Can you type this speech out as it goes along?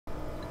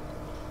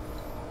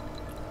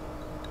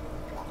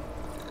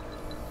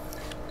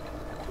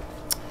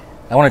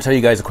I want to tell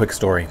you guys a quick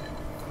story.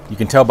 You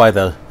can tell by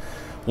the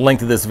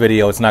length of this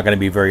video, it's not going to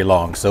be very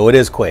long, so it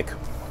is quick.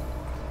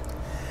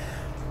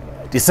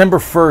 December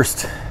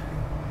 1st,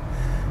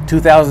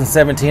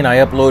 2017, I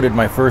uploaded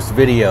my first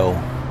video.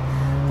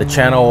 The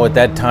channel at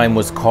that time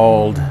was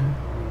called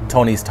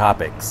Tony's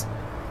Topics.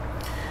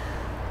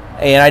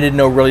 And I didn't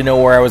really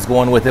know where I was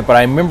going with it, but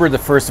I remember the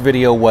first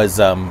video was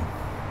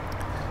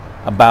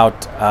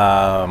about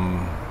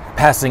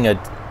passing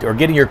or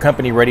getting your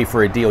company ready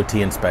for a DOT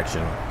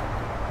inspection.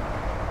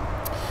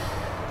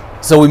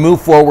 So we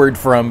moved forward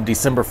from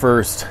December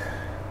 1st,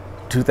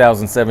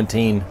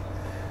 2017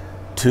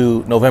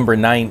 to November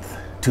 9th,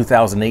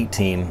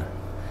 2018,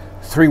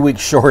 3 weeks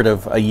short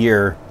of a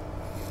year.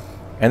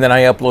 And then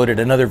I uploaded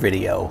another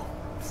video.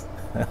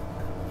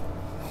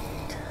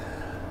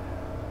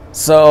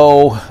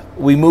 So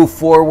we move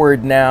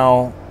forward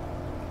now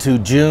to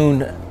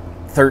June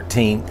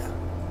 13th,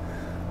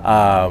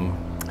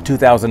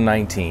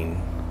 2019.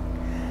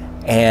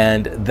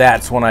 And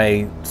that's when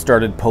I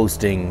started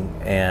posting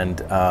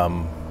and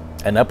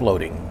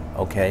uploading,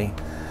 okay?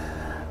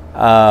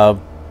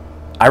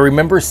 I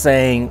remember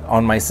saying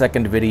on my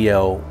second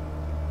video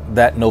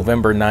that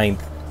November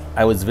 9th,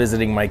 I was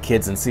visiting my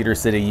kids in Cedar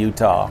City,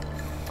 Utah.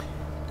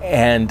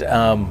 And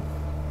I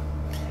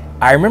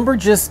remember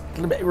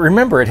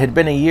it had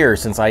been a year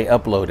since I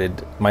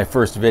uploaded my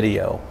first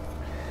video.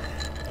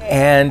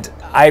 And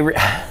I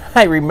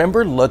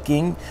remember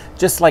looking,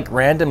 just like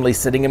randomly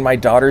sitting in my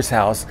daughter's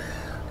house,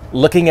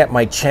 looking at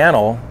my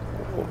channel,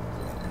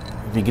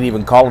 if you can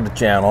even call it a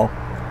channel.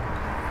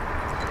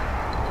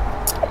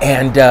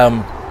 And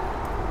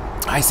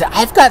I said,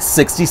 I've got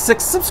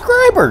 66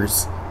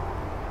 subscribers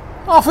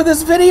off of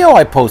this video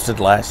I posted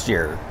last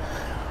year.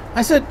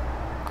 I said,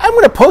 I'm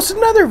going to post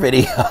another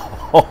video.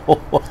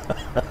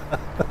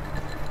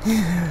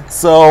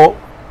 So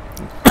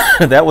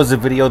that was a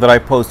video that I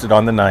posted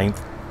on the 9th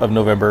of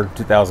November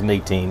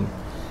 2018.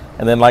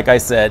 And then, like I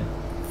said,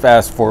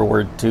 fast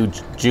forward to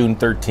June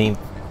 13th,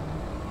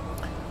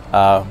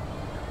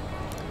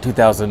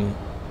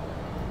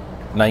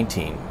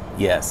 2019.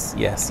 Yes.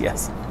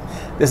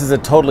 This is a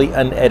totally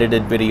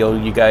unedited video,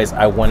 you guys.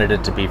 I wanted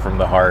it to be from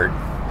the heart.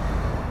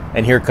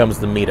 And here comes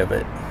the meat of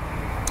it.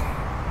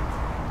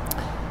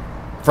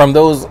 From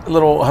those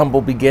little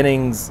humble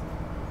beginnings,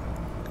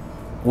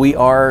 we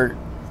are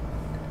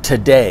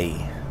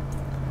today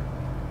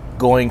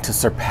going to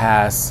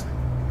surpass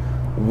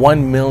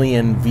 1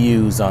 million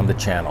views on the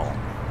channel.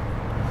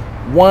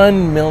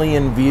 1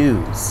 million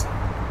views.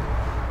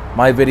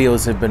 My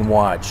videos have been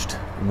watched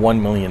 1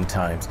 million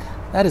times.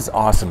 That is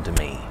awesome to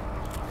me.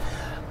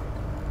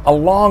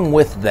 Along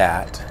with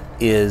that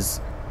is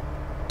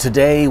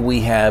today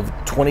we have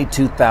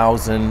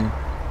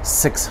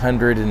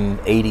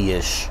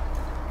 22,680-ish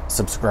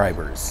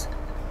subscribers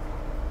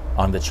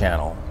on the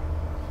channel,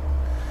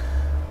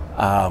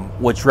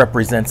 which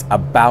represents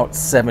about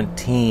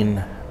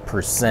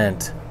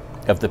 17%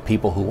 of the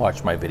people who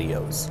watch my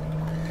videos.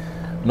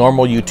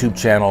 Normal YouTube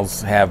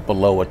channels have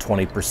below a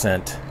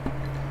 20%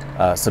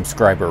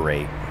 subscriber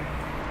rate.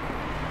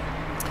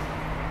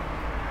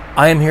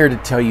 I am here to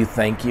tell you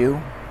thank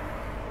you.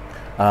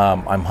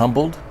 I'm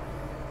humbled.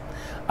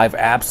 I've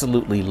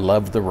absolutely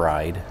loved the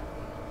ride.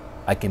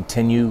 I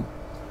continue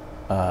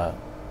to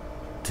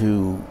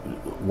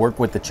work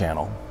with the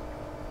channel.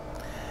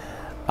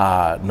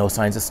 No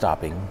signs of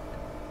stopping.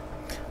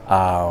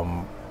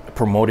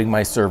 Promoting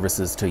my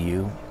services to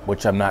you,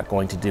 which I'm not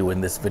going to do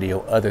in this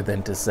video other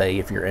than to say,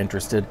 if you're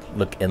interested,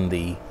 look in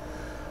the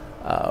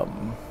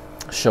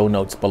show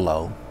notes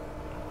below.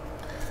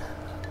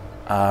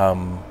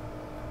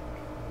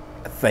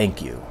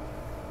 Thank you.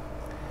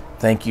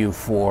 Thank you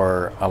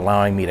for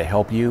allowing me to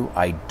help you.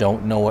 I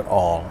don't know it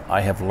all.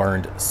 I have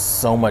learned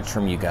so much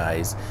from you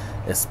guys,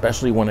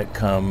 especially when it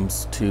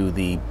comes to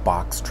the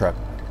box truck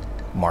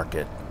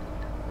market,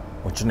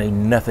 which I knew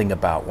nothing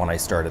about when I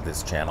started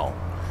this channel,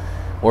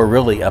 or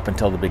really up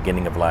until the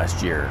beginning of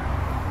last year.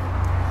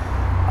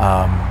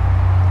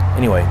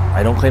 Anyway,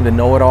 I don't claim to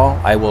know it all.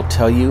 I will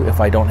tell you if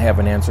I don't have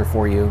an answer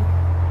for you.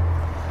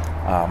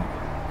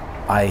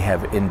 I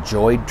have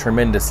enjoyed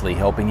tremendously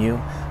helping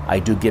you. I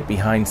do get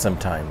behind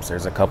sometimes.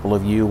 There's a couple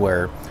of you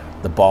where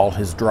the ball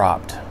has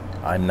dropped.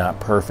 I'm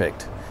not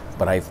perfect,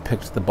 but I've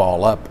picked the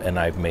ball up and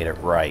I've made it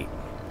right.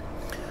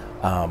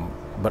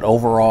 But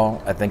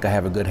overall, I think I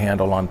have a good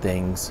handle on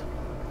things.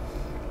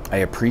 I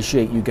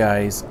appreciate you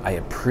guys. I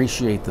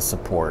appreciate the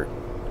support.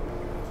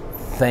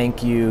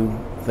 Thank you,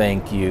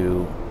 thank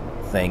you,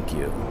 thank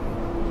you.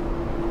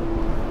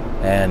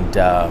 And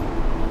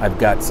I've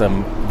got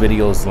some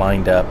videos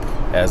lined up,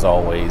 as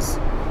always,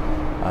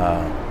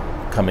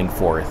 coming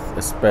forth,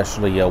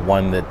 especially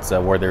one that's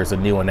where there's a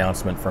new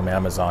announcement from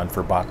Amazon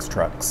for box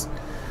trucks.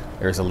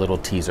 There's a little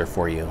teaser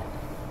for you.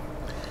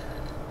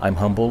 I'm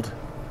humbled.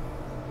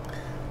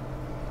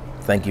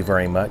 Thank you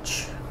very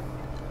much,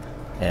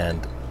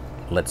 and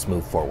let's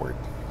move forward.